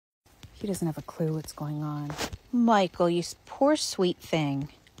He doesn't have a clue what's going on. Michael, you poor sweet thing.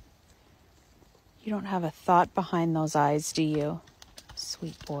 You don't have a thought behind those eyes, do you?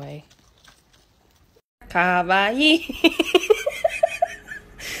 Sweet boy. Kawaii.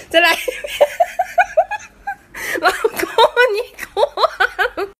 Did I?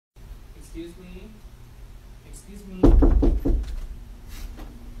 Excuse me. Excuse me.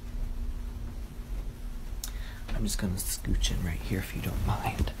 I'm just gonna scooch in right here if you don't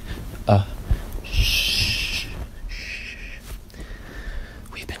mind. Shh.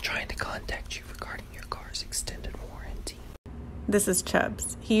 We've been trying to contact you regarding your car's extended warranty. This is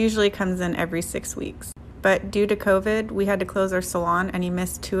Chubbs. He usually comes in every 6 weeks. But due to COVID, we had to close our salon and he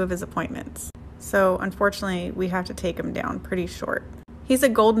missed 2 of his appointments. So unfortunately, we have to take him down pretty short. He's a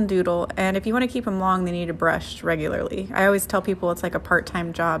golden doodle, and if you want to keep him long, they need a brush regularly. I always tell people it's like a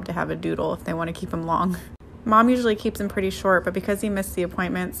part-time job to have a doodle if they want to keep him long. Mom usually keeps him pretty short, but because he missed the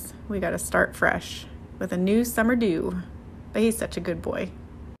appointments, we got to start fresh with a new summer do. But he's such a good boy.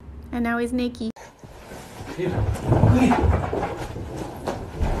 And now he's naked.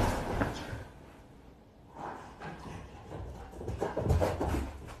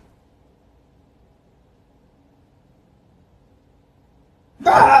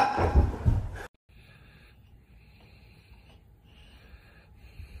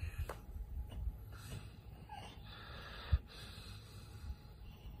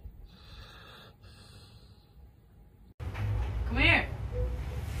 Come here.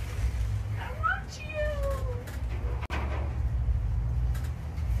 I want you.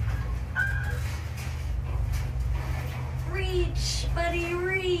 Reach, buddy,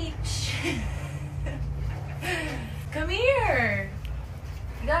 reach. Come here.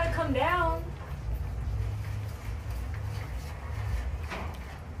 You gotta come down.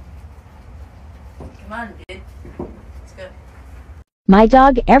 Come on, dude. Let's go. My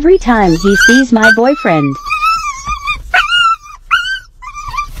dog every time he sees my boyfriend.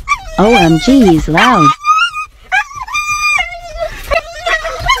 OMG, he's loud.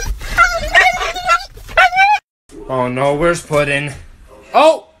 Oh no, where's Puddin'?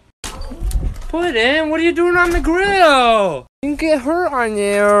 Oh! Puddin', what are you doing on the grill? You can get hurt on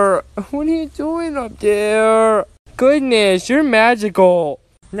there. What are you doing up there? Goodness, you're magical.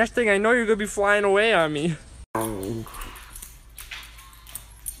 Next thing I know, you're gonna be flying away on me.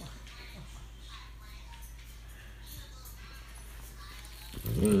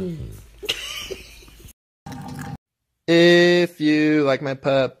 If you like my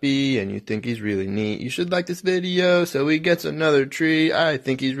puppy and you think he's really neat, you should like this video so he gets another tree. I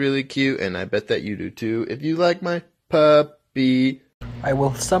think he's really cute and I bet that you do too. If you like my puppy, I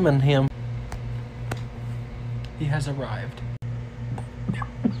will summon him. He has arrived.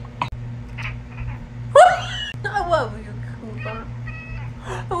 I love you, Cooper.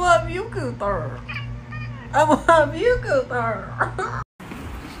 I love you, Cooper. I love you, Cooper.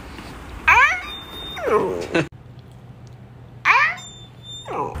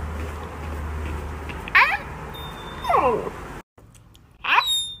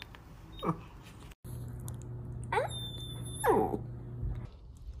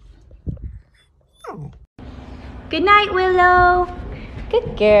 Good night, Willow.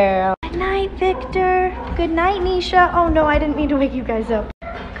 Good girl. Good night, Victor. Good night, Nisha. Oh no, I didn't mean to wake you guys up.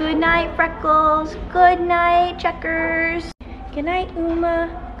 Good night, Freckles. Good night, Checkers. Good night,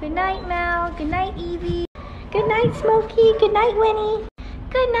 Uma. Good night, Mal. Good night, Evie. Good night, Smokey. Good night, Winnie.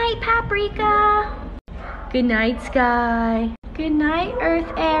 Good night, Paprika. Good night, Sky. Good night,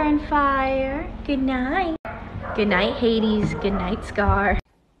 Earth, Air, and Fire. Good night. Good night, Hades. Good night, Scar.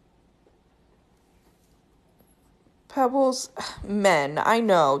 Pebbles, men, I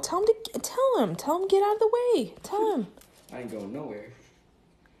know. Tell him get out of the way. Tell him. I ain't going nowhere.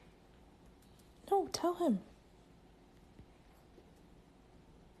 No, tell him.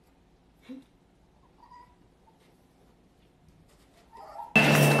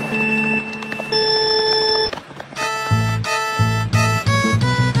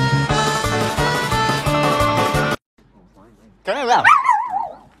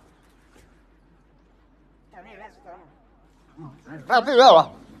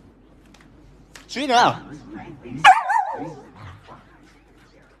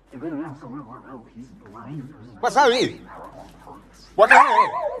 What's up, baby? What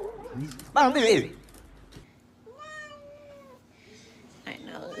up, baby? I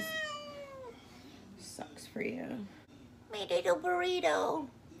know this sucks for you. My little burrito.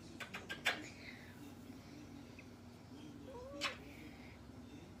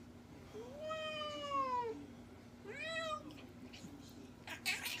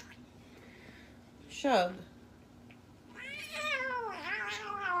 Shug.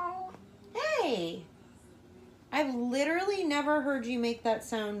 I've literally never heard you make that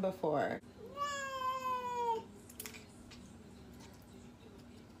sound before.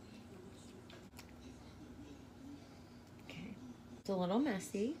 Okay. It's a little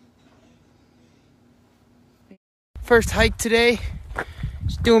messy. First hike today.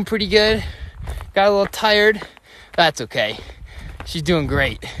 She's doing pretty good. Got a little tired. That's okay. She's doing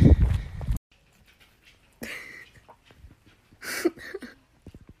great.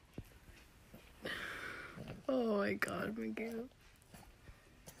 Oh my God, Miguel.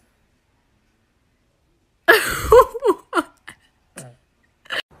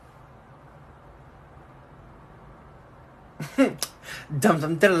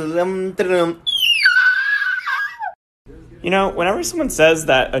 You know, whenever someone says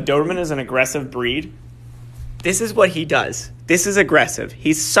that a Doberman is an aggressive breed, this is what he does. This is aggressive.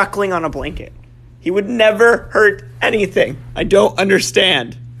 He's suckling on a blanket. He would never hurt anything. I don't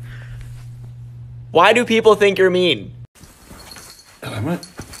understand. Why do people think you're mean? Hello, mate.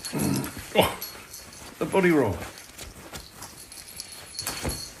 Oh, the body roll.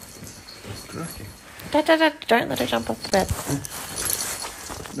 Cracking. Don't let her jump off the bed.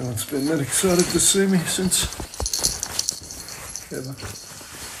 No one's been that excited to see me since ever.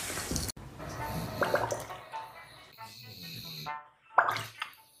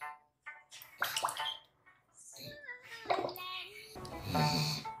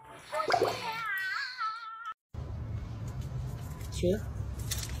 Sir,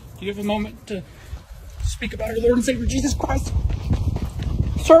 do you have a moment to speak about our Lord and Savior Jesus Christ?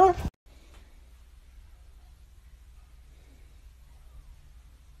 Sir?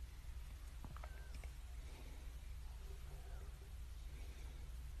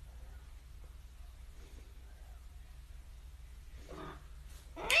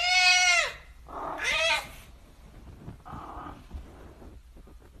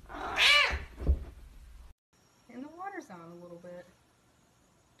 And the water's on a little bit.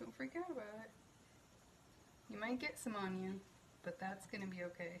 Don't freak out about it. You might get some on you, but that's gonna be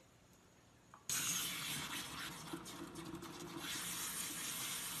okay.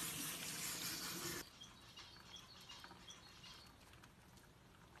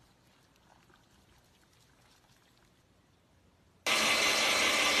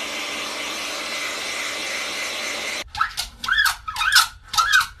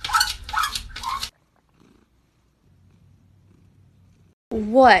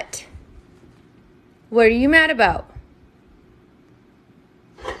 What? What are you mad about?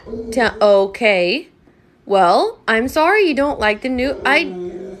 Okay. Well, I'm sorry you don't like the new... I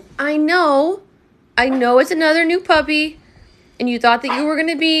know. I know it's another new puppy. And you thought that you were going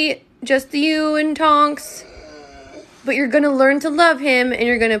to be just you and Tonks. But you're going to learn to love him and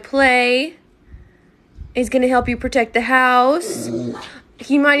you're going to play. He's going to help you protect the house.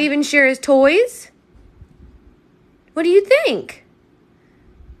 He might even share his toys. What do you think?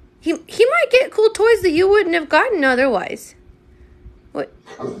 He might get cool toys that you wouldn't have gotten otherwise. What?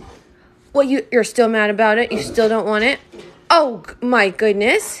 What, you're still mad about it? You still don't want it? Oh, my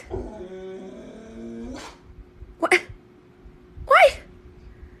goodness. What? What?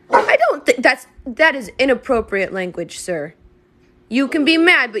 I don't think that is inappropriate language, sir. You can be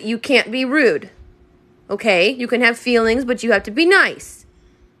mad, but you can't be rude. Okay? You can have feelings, but you have to be nice.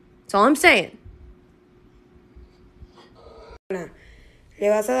 That's all I'm saying. Le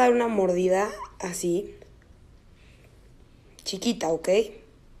vas a dar una mordida así, chiquita, ¿ok?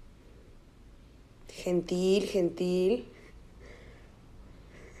 Gentil, gentil.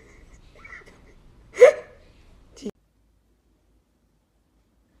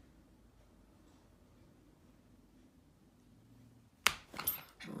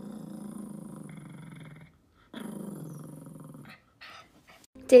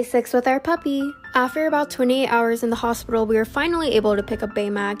 Day 6 with our puppy. After about 28 hours in the hospital, we were finally able to pick up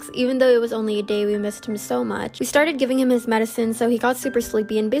Baymax. Even though it was only a day, we missed him so much. We started giving him his medicine, so he got super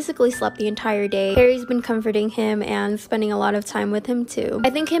sleepy and basically slept the entire day. Harry's been comforting him and spending a lot of time with him too. I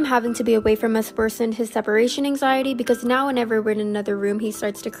think him having to be away from us worsened his separation anxiety, because now whenever we're in another room, he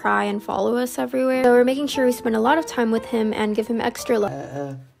starts to cry and follow us everywhere. So we're making sure we spend a lot of time with him and give him extra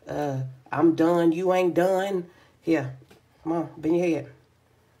love. I'm done. You ain't done. Here, come on, bend your head.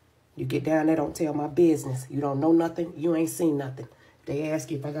 You get down there, don't tell my business. You don't know nothing, you ain't seen nothing. They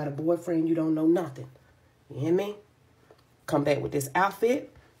ask you if I got a boyfriend, you don't know nothing. You hear me? Come back with this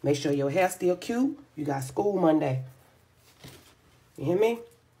outfit. Make sure your hair's still cute. You got school Monday. You hear me?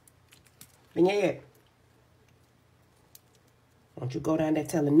 Bend your head. Don't you go down there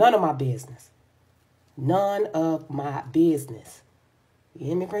telling none of my business. None of my business. You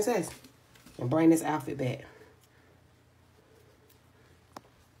hear me, princess? And bring this outfit back.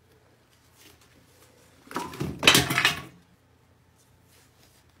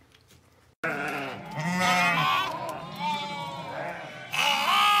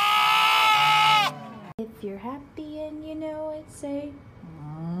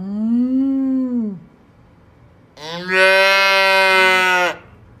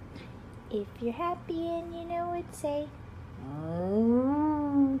 If you're happy and you know it, say.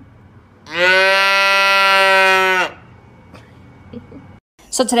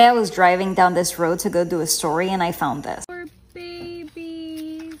 So today I was driving down this road to go do a story and I found this. Poor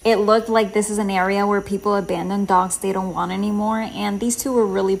babies. It looked like this is an area where people abandon dogs they don't want anymore, and these two were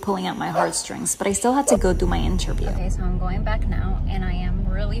really pulling at my heartstrings, but I still had to go do my interview. Okay, so I'm going back now and I am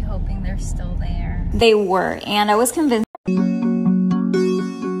really hoping they're still there. They were, and I was convinced